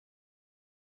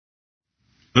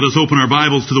Let us open our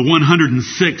Bibles to the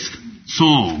 106th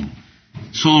Psalm.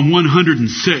 Psalm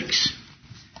 106.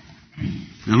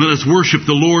 And let us worship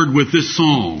the Lord with this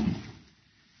psalm.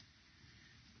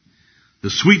 The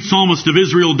sweet psalmist of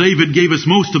Israel, David, gave us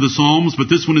most of the psalms, but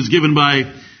this one is given by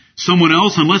someone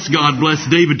else, unless God blessed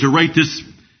David to write this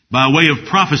by way of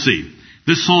prophecy.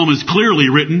 This psalm is clearly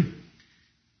written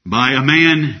by a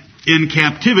man in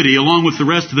captivity along with the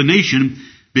rest of the nation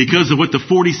because of what the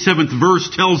 47th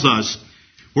verse tells us,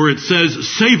 where it says,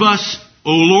 "Save us,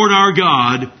 O Lord our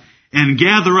God, and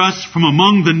gather us from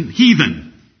among the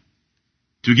heathen,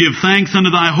 to give thanks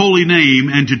unto thy holy name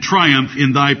and to triumph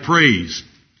in thy praise."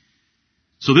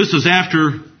 So this is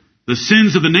after the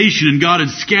sins of the nation and God had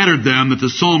scattered them that the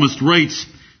psalmist writes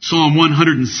Psalm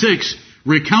 106,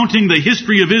 recounting the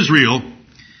history of Israel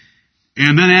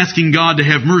and then asking God to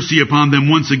have mercy upon them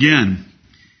once again.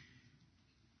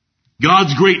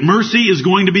 God's great mercy is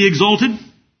going to be exalted.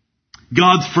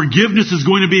 God's forgiveness is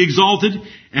going to be exalted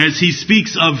as He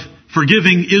speaks of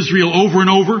forgiving Israel over and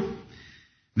over.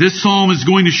 This psalm is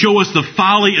going to show us the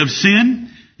folly of sin.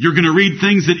 You're going to read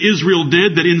things that Israel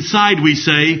did that inside we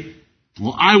say,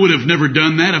 well, I would have never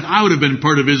done that if I would have been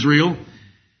part of Israel.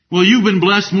 Well, you've been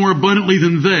blessed more abundantly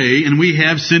than they, and we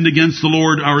have sinned against the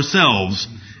Lord ourselves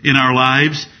in our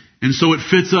lives, and so it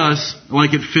fits us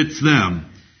like it fits them.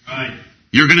 Right.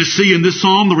 You're going to see in this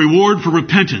psalm the reward for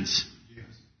repentance.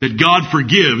 That God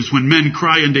forgives when men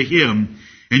cry unto Him.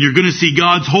 And you're going to see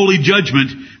God's holy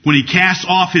judgment when He casts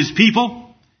off His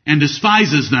people and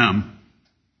despises them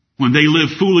when they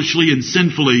live foolishly and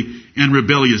sinfully and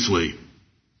rebelliously.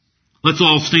 Let's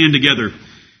all stand together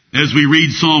as we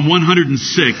read Psalm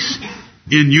 106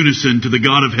 in unison to the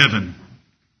God of heaven.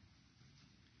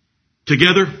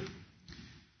 Together,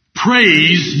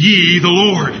 praise ye the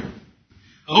Lord.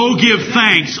 O give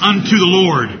thanks unto the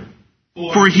Lord.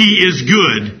 For He is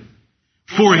good,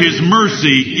 for His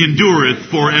mercy endureth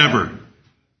forever.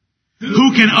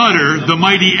 Who can utter the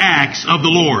mighty acts of the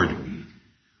Lord?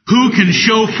 Who can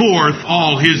show forth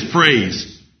all His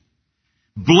praise?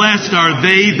 Blessed are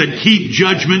they that keep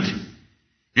judgment,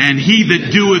 and he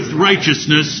that doeth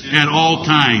righteousness at all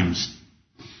times.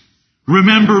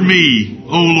 Remember me,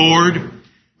 O Lord,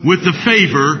 with the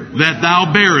favor that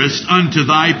Thou bearest unto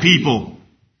Thy people.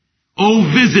 O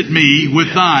visit me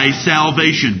with Thy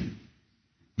salvation,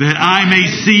 that I may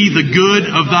see the good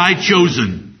of Thy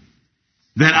chosen,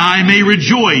 that I may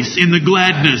rejoice in the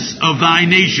gladness of Thy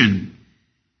nation,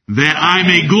 that I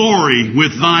may glory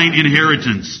with Thine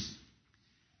inheritance.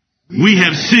 We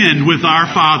have sinned with our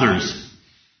fathers.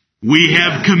 We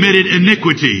have committed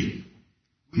iniquity.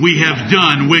 We have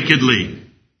done wickedly.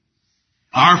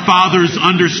 Our fathers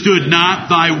understood not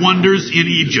Thy wonders in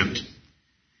Egypt.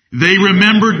 They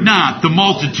remembered not the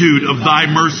multitude of Thy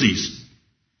mercies,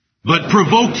 but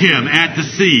provoked Him at the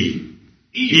sea,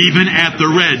 even at the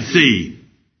Red Sea.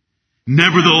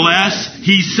 Nevertheless,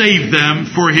 He saved them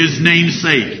for His name's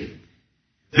sake,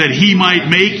 that He might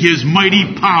make His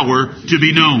mighty power to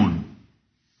be known.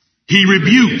 He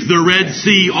rebuked the Red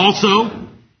Sea also,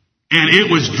 and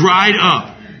it was dried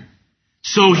up.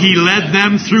 So He led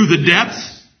them through the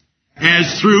depths,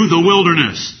 as through the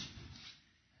wilderness.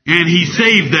 And He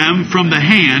saved them from the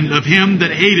hand of him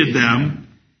that hated them,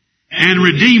 and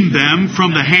redeemed them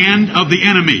from the hand of the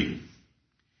enemy.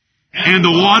 And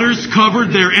the waters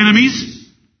covered their enemies.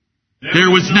 There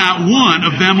was not one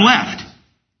of them left.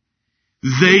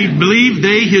 They believed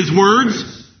His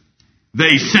words.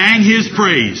 They sang His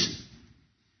praise.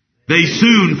 They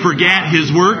soon forgat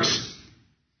His works.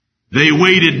 They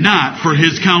waited not for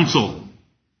His counsel,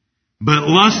 but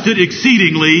lusted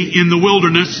exceedingly in the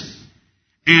wilderness,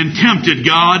 and tempted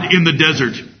God in the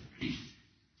desert.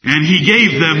 And He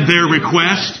gave them their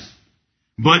request,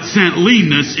 but sent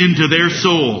leanness into their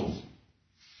soul.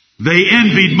 They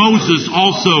envied Moses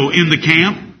also in the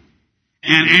camp,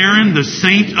 and Aaron the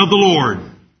saint of the Lord.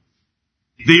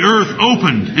 The earth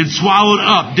opened and swallowed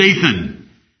up Dathan,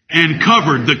 and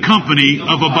covered the company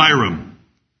of Abiram.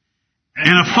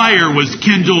 And a fire was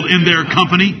kindled in their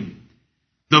company.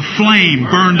 The flame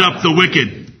burned up the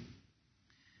wicked.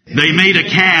 They made a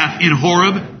calf in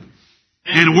Horeb,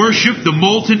 and worshipped the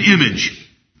molten image.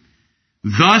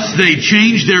 Thus they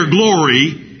changed their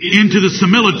glory into the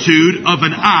similitude of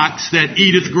an ox that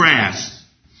eateth grass.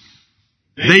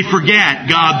 They forgat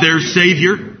God their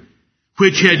Savior,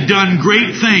 which had done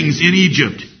great things in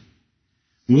Egypt,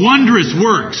 wondrous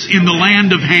works in the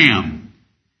land of Ham,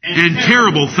 and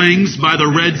terrible things by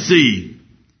the Red Sea.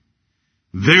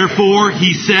 Therefore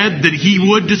He said that He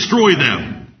would destroy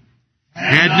them,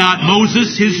 had not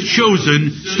Moses His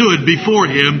chosen stood before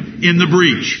Him in the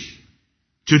breach,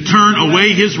 to turn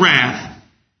away His wrath,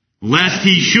 lest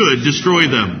he should destroy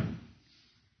them.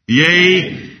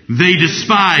 Yea, they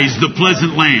despise the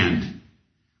pleasant land.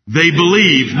 They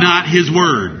believed not his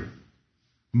word,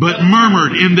 but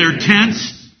murmured in their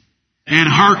tents, and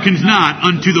hearkened not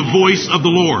unto the voice of the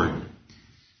Lord.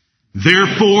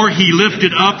 Therefore he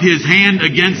lifted up his hand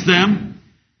against them,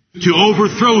 to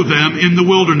overthrow them in the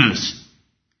wilderness,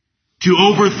 to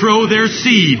overthrow their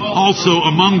seed also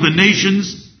among the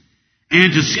nations,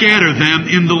 and to scatter them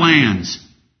in the lands.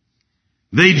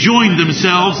 They joined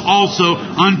themselves also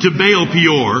unto Baal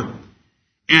Peor,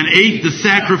 and ate the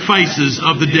sacrifices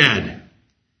of the dead.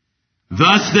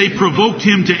 Thus they provoked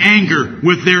him to anger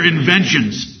with their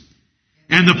inventions,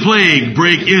 and the plague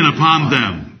brake in upon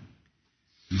them.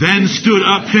 Then stood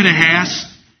up Phinehas,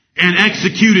 and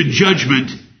executed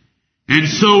judgment, and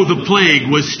so the plague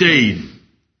was stayed.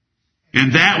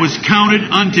 And that was counted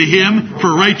unto him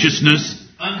for righteousness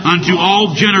unto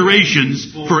all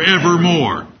generations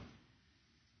forevermore.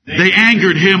 They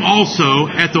angered him also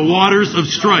at the waters of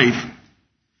strife,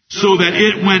 so that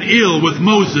it went ill with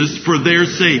Moses for their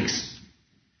sakes,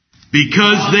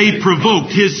 because they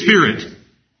provoked his spirit,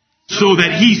 so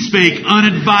that he spake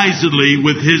unadvisedly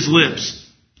with his lips.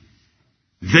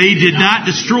 They did not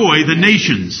destroy the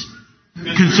nations,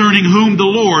 concerning whom the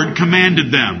Lord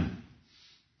commanded them,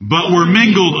 but were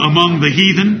mingled among the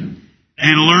heathen,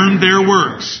 and learned their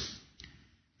works.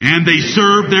 And they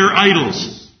served their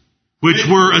idols, which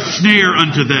were a snare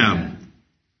unto them.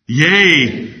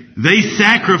 Yea, they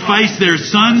sacrificed their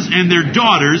sons and their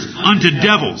daughters unto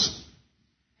devils,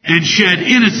 and shed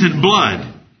innocent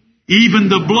blood, even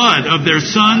the blood of their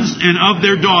sons and of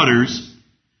their daughters,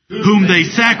 whom they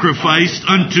sacrificed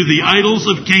unto the idols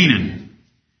of Canaan.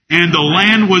 And the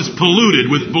land was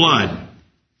polluted with blood.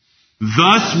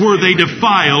 Thus were they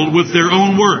defiled with their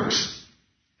own works,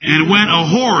 and went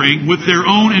a-whoring with their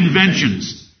own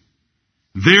inventions.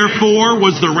 Therefore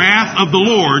was the wrath of the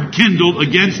Lord kindled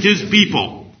against his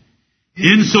people,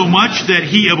 insomuch that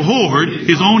he abhorred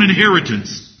his own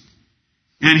inheritance.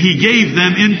 And he gave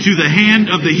them into the hand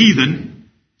of the heathen,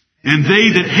 and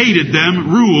they that hated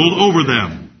them ruled over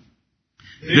them.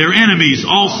 Their enemies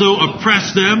also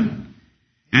oppressed them,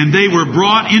 and they were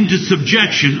brought into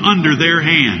subjection under their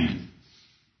hand.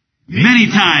 Many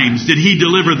times did he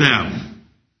deliver them,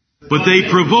 but they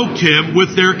provoked him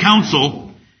with their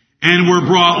counsel, and were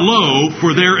brought low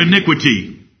for their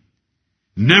iniquity.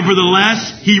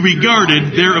 Nevertheless, he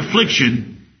regarded their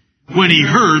affliction when he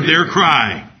heard their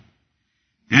cry.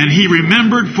 And he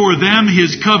remembered for them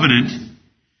his covenant,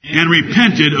 and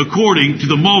repented according to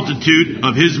the multitude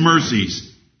of his mercies.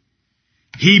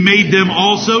 He made them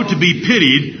also to be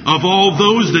pitied of all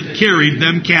those that carried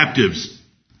them captives.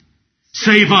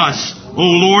 Save us, O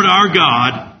Lord our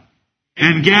God,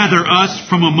 and gather us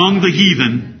from among the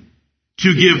heathen,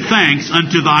 to give thanks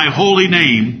unto thy holy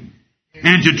name,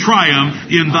 and to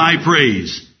triumph in thy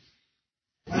praise.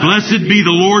 Blessed be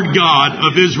the Lord God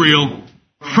of Israel,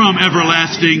 from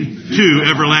everlasting to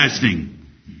everlasting.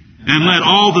 And let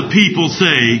all the people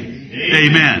say,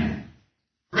 Amen.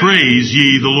 Praise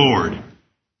ye the Lord.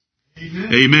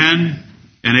 Amen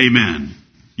and amen.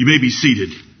 You may be seated.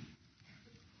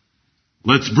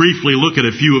 Let's briefly look at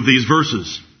a few of these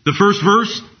verses. The first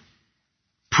verse,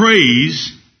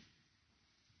 praise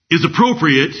is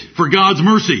appropriate for God's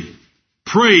mercy.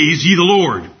 Praise ye the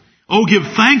Lord. Oh, give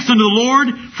thanks unto the Lord,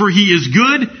 for he is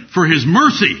good, for his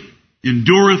mercy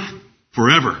endureth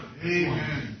forever.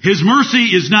 Amen. His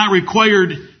mercy is not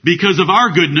required because of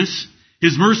our goodness.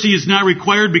 His mercy is not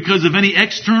required because of any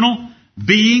external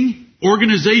being,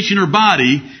 organization, or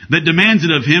body that demands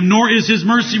it of him, nor is his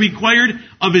mercy required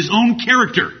of his own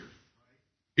character.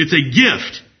 It's a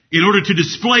gift in order to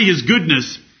display his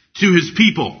goodness to his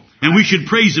people. And we should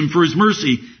praise him for his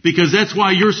mercy, because that's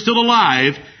why you're still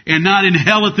alive and not in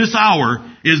hell at this hour,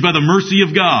 is by the mercy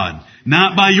of God.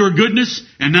 Not by your goodness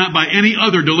and not by any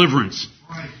other deliverance.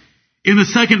 In the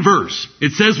second verse,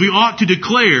 it says we ought to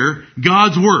declare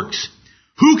God's works.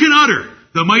 Who can utter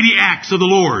the mighty acts of the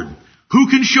Lord? Who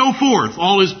can show forth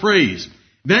all his praise?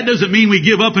 That doesn't mean we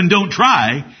give up and don't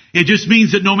try. It just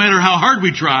means that no matter how hard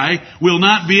we try, we'll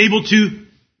not be able to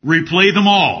replay them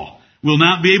all. We'll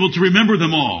not be able to remember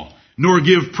them all, nor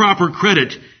give proper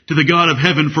credit to the God of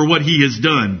heaven for what he has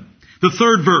done. The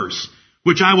third verse,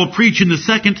 which I will preach in the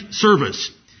second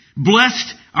service.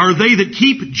 Blessed are they that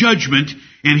keep judgment,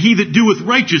 and he that doeth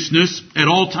righteousness at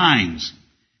all times.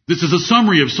 This is a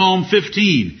summary of Psalm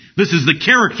 15. This is the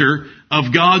character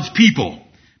of God's people.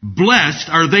 Blessed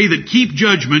are they that keep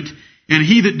judgment, and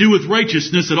he that doeth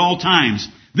righteousness at all times.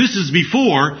 This is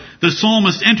before the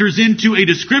psalmist enters into a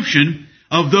description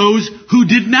of those who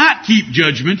did not keep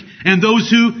judgment and those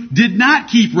who did not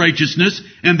keep righteousness,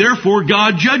 and therefore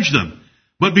God judged them.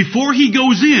 But before he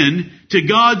goes in to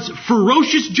God's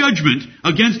ferocious judgment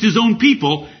against his own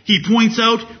people, he points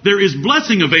out there is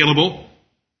blessing available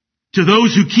to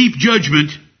those who keep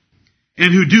judgment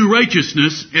and who do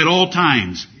righteousness at all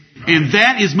times. And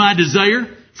that is my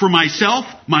desire for myself,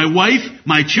 my wife,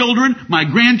 my children, my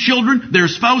grandchildren, their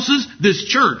spouses, this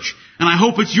church. And I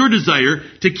hope it's your desire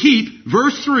to keep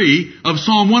verse 3 of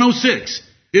Psalm 106.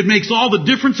 It makes all the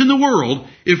difference in the world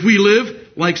if we live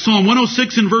like Psalm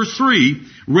 106 in verse 3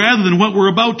 rather than what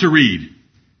we're about to read.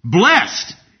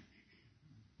 Blessed.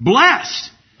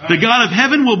 Blessed. The God of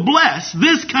heaven will bless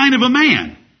this kind of a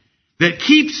man that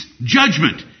keeps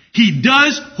judgment. He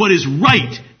does what is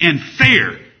right and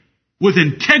fair with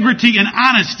integrity and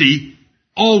honesty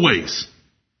always.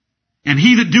 And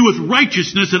he that doeth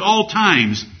righteousness at all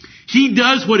times, he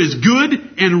does what is good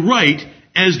and right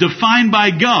as defined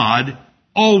by God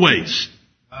always.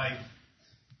 Right.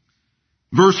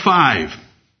 Verse 5.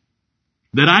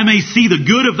 That I may see the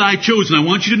good of thy chosen. I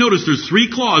want you to notice there's 3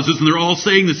 clauses and they're all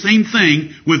saying the same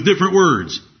thing with different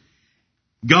words.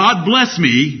 God bless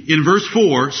me in verse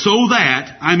 4 so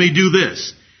that I may do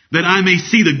this. That I may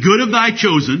see the good of thy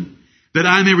chosen. That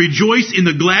I may rejoice in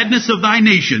the gladness of thy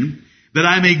nation. That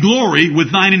I may glory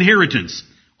with thine inheritance.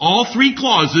 All 3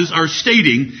 clauses are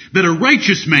stating that a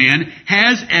righteous man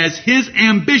has as his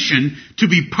ambition to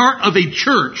be part of a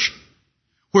church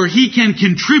where he can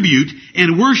contribute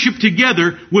and worship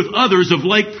together with others of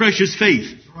like precious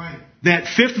faith. Right. That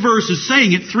 5th verse is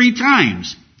saying it 3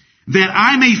 times. That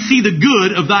I may see the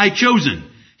good of thy chosen.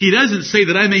 He doesn't say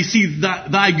that I may see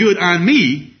thy good on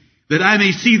me, that I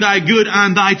may see thy good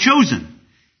on thy chosen.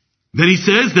 Then he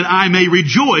says that I may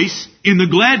rejoice in the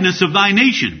gladness of thy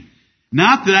nation.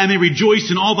 Not that I may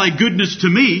rejoice in all thy goodness to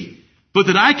me, but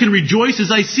that I can rejoice as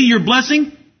I see your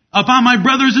blessing upon my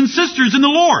brothers and sisters in the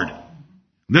Lord.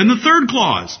 Then the 3rd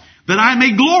clause, that I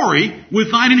may glory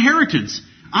with thine inheritance.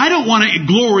 I don't want to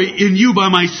glory in you by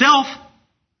myself.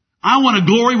 I want to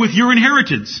glory with your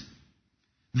inheritance.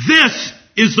 This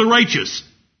is the righteous.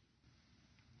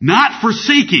 Not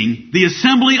forsaking the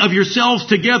assembly of yourselves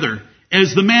together,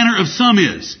 as the manner of some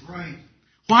is. Right.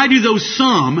 Why do those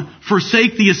some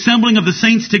forsake the assembling of the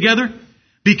saints together?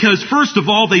 Because first of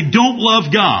all, they don't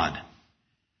love God.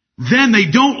 Then they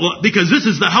don't, because this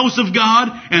is the house of God,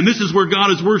 and this is where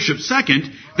God is worshipped.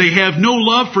 Second, they have no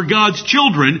love for God's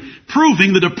children,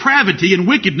 proving the depravity and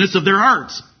wickedness of their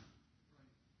hearts.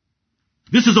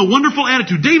 This is a wonderful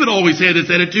attitude. David always had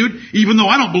this attitude, even though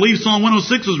I don't believe Psalm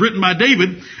 106 was written by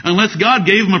David, unless God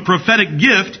gave him a prophetic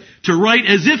gift to write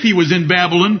as if he was in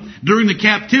Babylon during the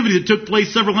captivity that took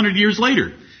place several hundred years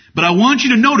later. But I want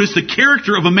you to notice the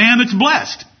character of a man that's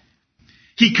blessed.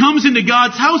 He comes into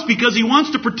God's house because he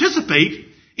wants to participate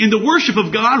in the worship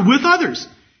of God with others.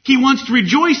 He wants to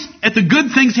rejoice at the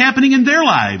good things happening in their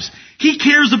lives. He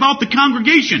cares about the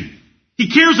congregation. He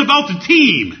cares about the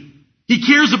team. He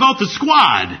cares about the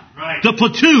squad, right, the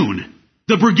platoon,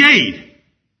 the brigade.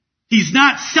 He's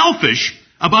not selfish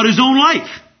about his own life.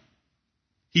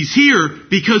 He's here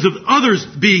because of others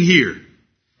being here.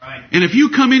 Right. And if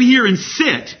you come in here and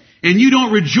sit and you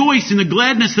don't rejoice in the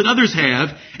gladness that others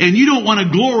have, and you don't want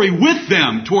to glory with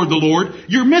them toward the Lord,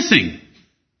 you're missing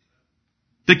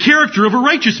the character of a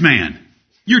righteous man.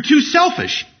 You're too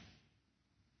selfish.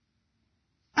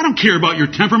 I don't care about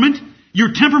your temperament.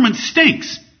 Your temperament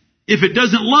stinks if it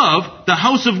doesn't love the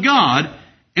house of God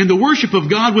and the worship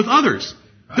of God with others.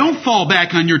 Right. Don't fall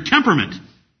back on your temperament.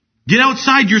 Get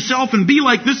outside yourself and be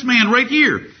like this man right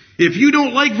here. If you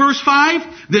don't like verse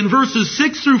 5, then verses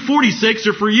 6 through 46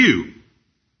 are for you.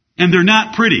 And they're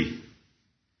not pretty.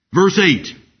 Verse 8.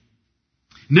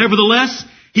 Nevertheless,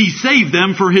 he saved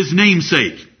them for his name's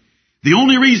sake. The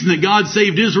only reason that God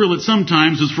saved Israel at some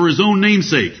times was for his own name's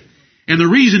sake. And the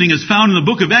reasoning is found in the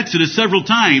book of Exodus several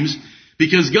times,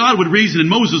 because God would reason and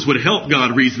Moses would help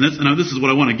God reason. Now this is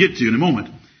what I want to get to in a moment.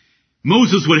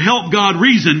 Moses would help God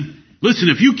reason. Listen,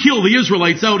 if you kill the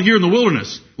Israelites out here in the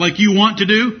wilderness like you want to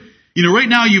do, right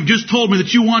now you've just told me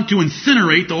that you want to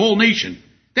incinerate the whole nation.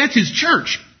 That's his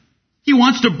church. He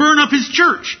wants to burn up his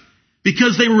church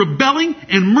because they were rebelling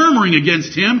and murmuring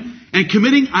against him and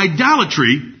committing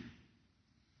idolatry.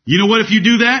 You know what, if you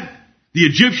do that? The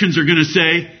Egyptians are going to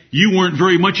say, you weren't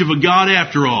very much of a God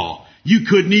after all. You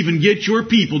couldn't even get your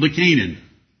people to Canaan.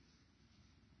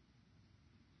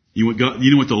 You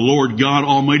know what the Lord God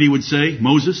Almighty would say?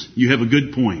 Moses, you have a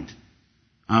good point.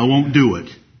 I won't do it.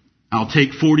 I'll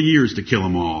take 40 years to kill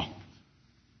them all.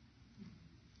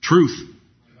 Truth.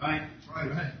 Right.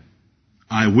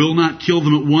 I will not kill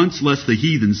them at once, lest the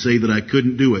heathen say that I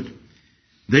couldn't do it.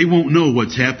 They won't know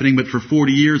what's happening, but for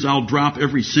 40 years I'll drop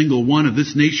every single one of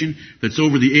this nation that's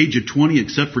over the age of 20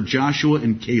 except for Joshua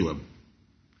and Caleb.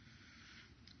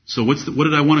 So what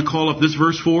did I want to call up this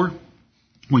verse for?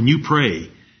 When you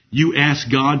pray, you ask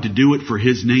God to do it for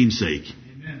His name's sake.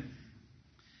 Amen.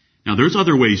 Now there's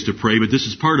other ways to pray, but this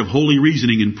is part of holy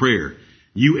reasoning in prayer.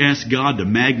 You ask God to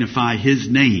magnify His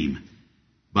name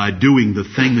by doing the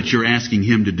thing that you're asking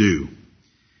Him to do.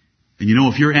 And you know,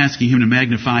 if you're asking Him to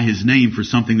magnify His name for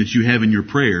something that you have in your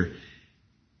prayer,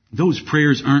 those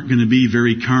prayers aren't going to be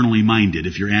very carnally minded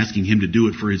if you're asking Him to do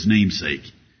it for His name's sake.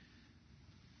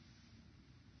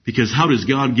 Because how does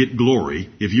God get glory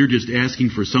if you're just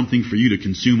asking for something for you to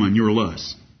consume on your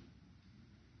lust?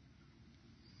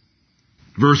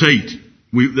 Verse 8,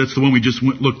 that's the one we just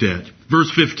looked at.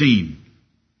 Verse 15.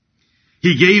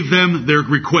 He gave them their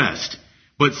request,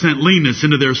 but sent leanness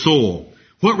into their soul.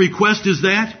 What request is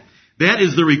that? That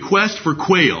is the request for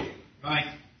quail. Right.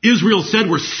 Israel said,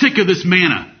 we're sick of this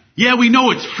manna. Yeah, we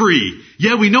know it's free.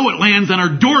 Yeah, we know it lands on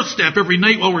our doorstep every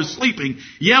night while we're sleeping.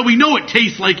 Yeah, we know it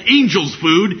tastes like angels'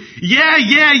 food.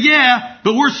 Yeah.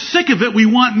 But we're sick of it. We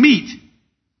want meat.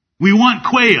 We want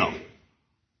quail.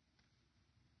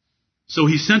 So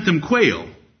He sent them quail,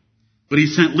 but He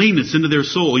sent leanness into their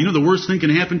soul. You know the worst thing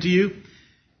can happen to you?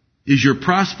 Is you're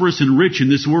prosperous and rich in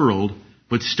this world,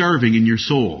 but starving in your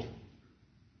soul.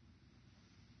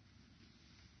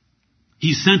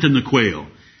 He sent them the quail.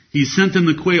 He sent them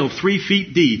the quail 3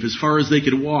 feet deep as far as they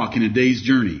could walk in a day's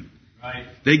journey. Right.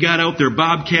 They got out their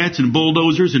bobcats and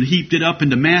bulldozers and heaped it up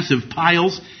into massive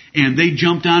piles, and they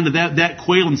jumped onto that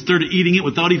quail and started eating it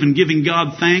without even giving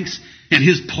God thanks, and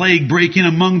His plague break in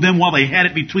among them while they had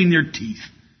it between their teeth.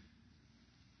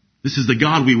 This is the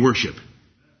God we worship.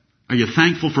 Are you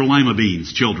thankful for lima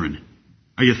beans, children?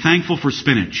 Are you thankful for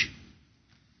spinach?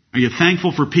 Are you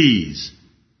thankful for peas?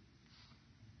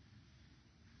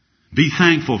 Be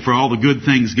thankful for all the good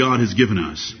things God has given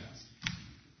us.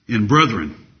 And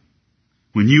brethren,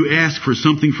 when you ask for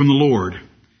something from the Lord,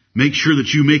 make sure that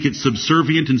you make it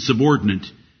subservient and subordinate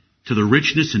to the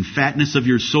richness and fatness of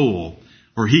your soul,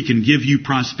 or He can give you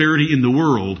prosperity in the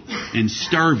world and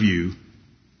starve you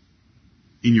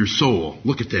in your soul.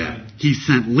 Look at that. He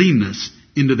sent leanness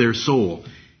into their soul.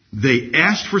 They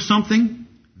asked for something,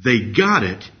 they got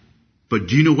it, but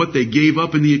do you know what they gave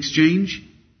up in the exchange?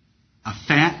 A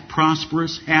fat,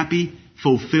 prosperous, happy,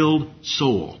 fulfilled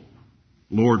soul.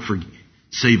 Lord,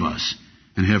 save us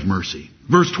and have mercy.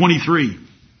 Verse 23.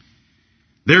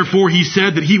 Therefore He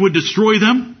said that He would destroy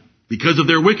them because of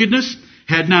their wickedness,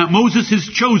 had not Moses, His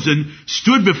chosen,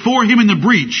 stood before Him in the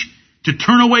breach to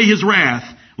turn away His wrath,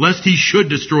 lest He should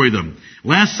destroy them.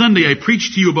 Last Sunday I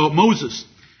preached to you about Moses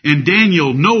and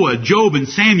Daniel, Noah, Job, and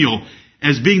Samuel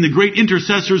as being the great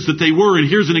intercessors that they were. And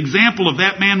here's an example of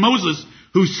that man Moses,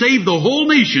 who saved the whole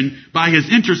nation by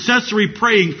his intercessory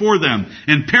praying for them.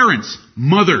 And parents,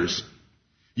 mothers,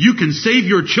 you can save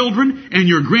your children and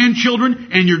your grandchildren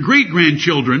and your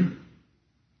great-grandchildren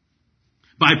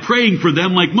by praying for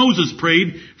them like Moses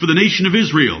prayed for the nation of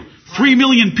Israel. 3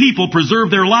 million people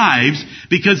preserved their lives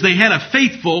because they had a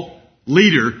faithful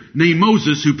leader named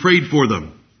Moses who prayed for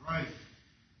them. Right.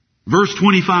 Verse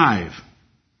 25.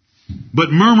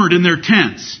 But murmured in their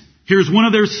tents. Here's one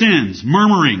of their sins.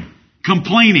 Murmuring,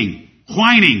 complaining,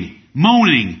 whining,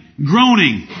 moaning,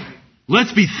 groaning.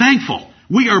 Let's be thankful.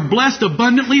 We are blessed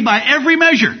abundantly by every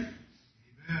measure.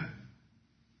 Amen.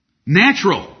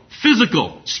 Natural,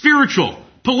 physical, spiritual,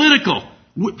 political,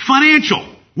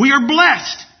 financial. We are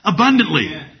blessed abundantly.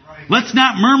 Yeah, right. Let's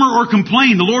not murmur or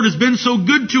complain. The Lord has been so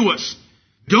good to us.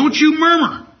 Don't you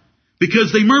murmur,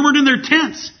 because they murmured in their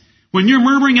tents. When you're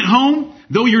murmuring at home,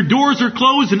 though your doors are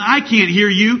closed and I can't hear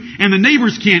you and the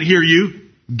neighbors can't hear you,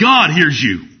 God hears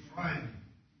you. Right.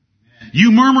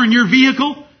 You murmur in your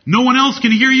vehicle, no one else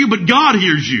can hear you, but God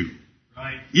hears you.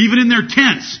 Right. Even in their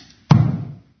tents,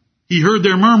 He heard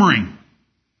their murmuring.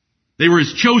 They were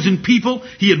His chosen people.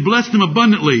 He had blessed them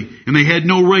abundantly, and they had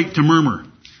no right to murmur.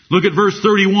 Look at verse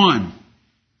 31.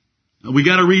 We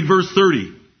got to read verse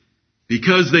 30.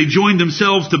 Because they joined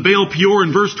themselves to Baal Peor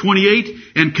in verse 28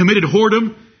 and committed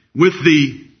whoredom with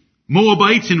the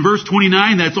Moabites in verse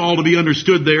 29. That's all to be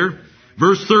understood there.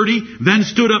 Verse 30, then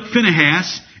stood up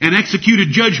Phinehas and executed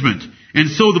judgment, and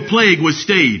so the plague was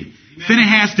stayed.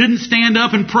 Phinehas didn't stand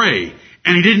up and pray,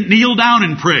 and he didn't kneel down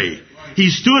and pray. He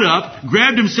stood up,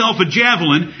 grabbed himself a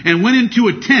javelin, and went into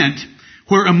a tent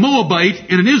where a Moabite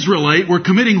and an Israelite were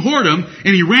committing whoredom,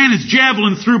 and he ran his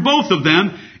javelin through both of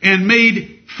them and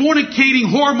made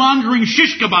fornicating, whoremongering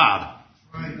shish kebab.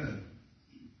 Right.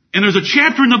 And there's a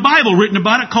chapter in the Bible written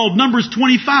about it called Numbers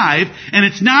 25, and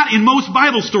it's not in most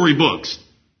Bible story books.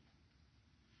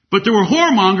 But there were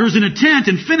whoremongers in a tent,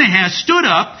 and Phinehas stood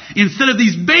up instead of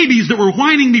these babies that were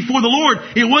whining before the Lord.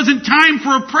 It wasn't time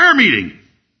for a prayer meeting.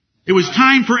 It was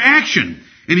time for action.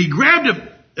 And he grabbed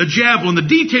a javelin. The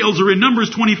details are in Numbers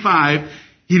 25.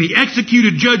 And he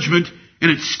executed judgment,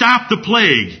 and it stopped the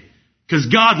plague. Because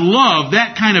God loved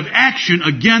that kind of action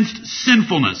against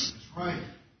sinfulness. Right.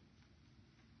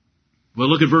 Well,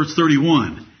 look at verse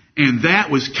 31. And that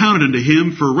was counted unto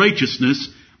him for righteousness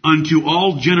unto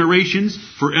all generations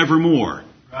forevermore.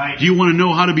 Right. Do you want to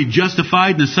know how to be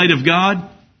justified in the sight of God?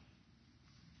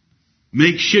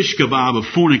 Make shish kebab of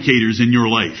fornicators in your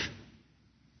life.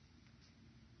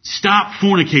 Stop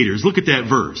fornicators. Look at that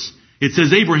verse. It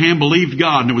says Abraham believed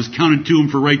God and it was counted to him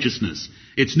for righteousness.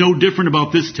 It's no different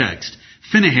about this text.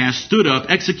 Phinehas stood up,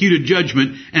 executed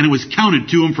judgment, and it was counted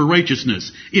to him for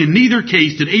righteousness. In neither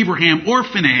case did Abraham or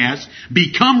Phinehas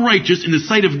become righteous in the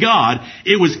sight of God.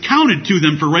 It was counted to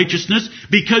them for righteousness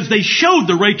because they showed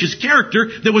the righteous character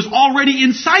that was already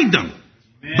inside them.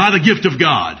 Amen. By the gift of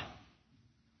God.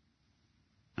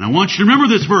 And I want you to remember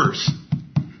this verse.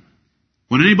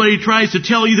 When anybody tries to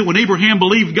tell you that when Abraham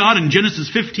believed God in Genesis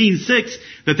 15:6,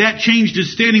 that changed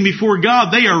his standing before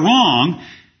God, they are wrong.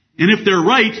 And if they're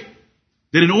right,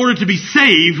 that in order to be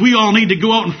saved, we all need to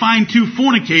go out and find two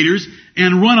fornicators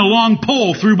and run a long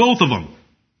pole through both of them.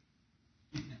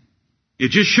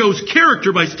 It just shows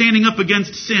character by standing up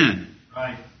against sin.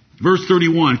 Right. Verse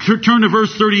 31. Turn to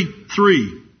verse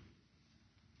 33.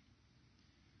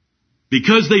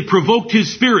 Because they provoked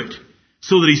his spirit,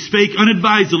 so that he spake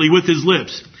unadvisedly with his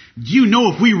lips. Do you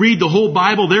know if we read the whole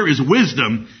Bible, there is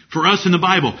wisdom for us in the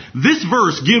Bible. This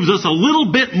verse gives us a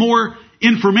little bit more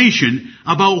information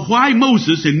about why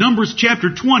Moses in Numbers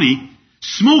chapter 20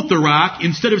 smote the rock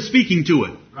instead of speaking to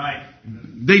it. Right.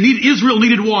 Israel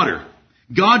needed water.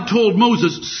 God told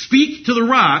Moses, speak to the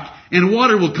rock and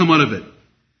water will come out of it.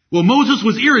 Well, Moses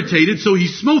was irritated, so he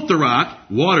smote the rock.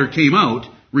 Water came out.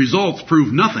 Results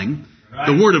proved nothing. Right.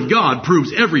 The Word of God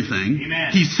proves everything.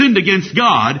 Amen. He sinned against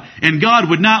God, and God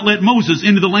would not let Moses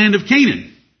into the land of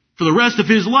Canaan for the rest of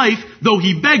his life, though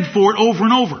he begged for it over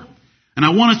and over. And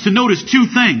I want us to notice two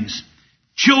things.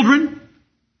 Children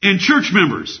and church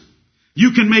members.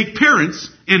 You can make parents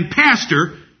and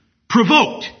pastor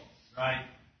provoked. Right.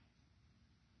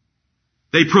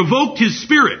 They provoked his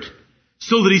spirit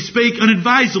so that he spake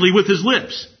unadvisedly with his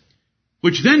lips.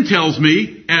 Which then tells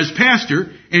me, as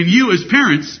pastor, and you as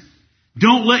parents,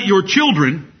 don't let your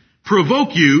children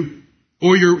provoke you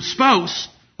or your spouse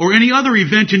or any other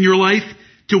event in your life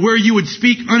to where you would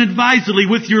speak unadvisedly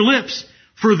with your lips.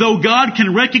 For though God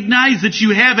can recognize that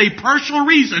you have a partial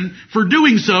reason for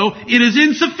doing so, it is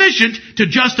insufficient to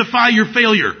justify your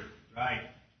failure. Right.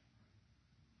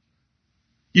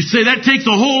 You say that takes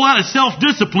a whole lot of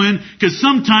self-discipline because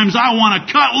sometimes I want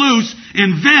to cut loose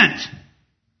and vent.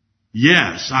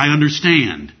 Yes, I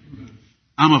understand.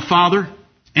 I'm a father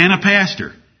and a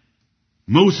pastor.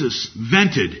 Moses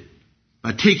vented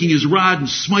by taking his rod and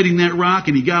smiting that rock,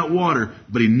 and he got water,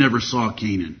 but he never saw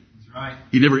Canaan. That's right.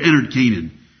 He never entered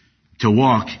Canaan to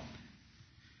walk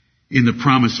in the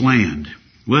promised land.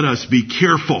 Let us be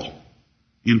careful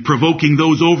in provoking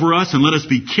those over us, and let us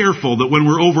be careful that when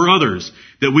we're over others,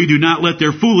 that we do not let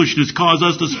their foolishness cause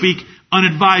us to speak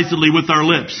unadvisedly with our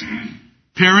lips.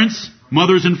 Parents,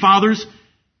 mothers and fathers,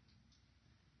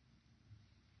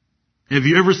 have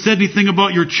you ever said anything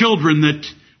about your children that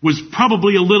was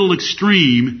probably a little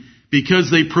extreme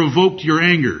because they provoked your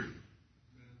anger?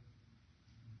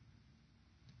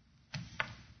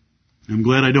 I'm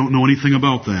glad I don't know anything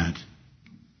about that.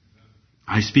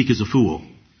 I speak as a fool.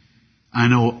 I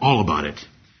know all about it.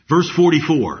 Verse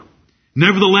 44.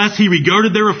 Nevertheless, he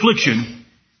regarded their affliction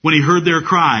when he heard their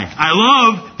cry. I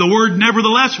love the word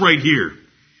nevertheless right here,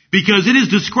 because it is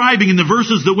describing in the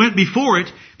verses that went before it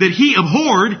that he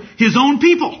abhorred his own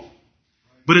people.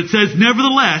 But it says,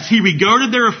 nevertheless, he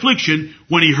regarded their affliction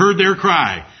when he heard their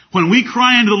cry. When we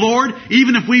cry unto the Lord,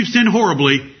 even if we've sinned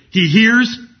horribly, he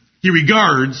hears, he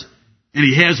regards, and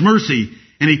he has mercy.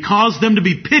 And he caused them to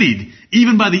be pitied,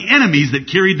 even by the enemies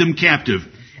that carried them captive.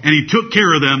 And he took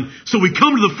care of them. So we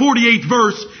come to the 48th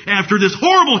verse after this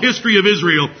horrible history of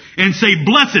Israel and say,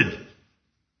 blessed.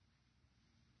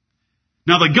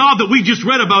 Now the God that we just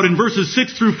read about in verses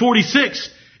 6 through 46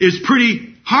 is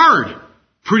pretty hard,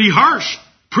 pretty harsh,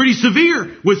 pretty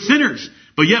severe with sinners.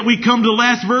 But yet we come to the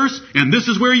last verse, and this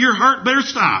is where your heart better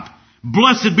stop.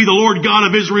 Blessed be the Lord God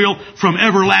of Israel from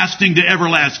everlasting to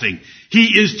everlasting. He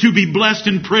is to be blessed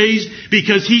and praised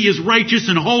because he is righteous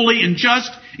and holy and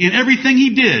just in everything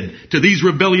he did to these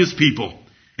rebellious people.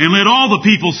 And let all the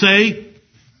people say,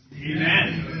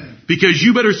 Amen. Because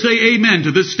you better say amen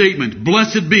to this statement.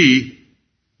 Blessed be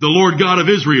the Lord God of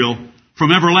Israel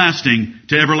from everlasting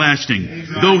to everlasting.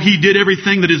 Exactly. Though he did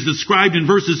everything that is described in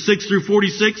verses 6 through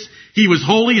 46, he was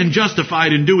holy and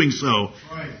justified in doing so.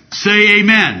 Right. Say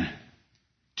amen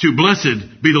to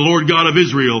blessed be the Lord God of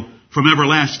Israel from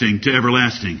everlasting to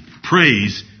everlasting.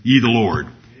 Praise ye the Lord.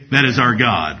 That is our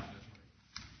God.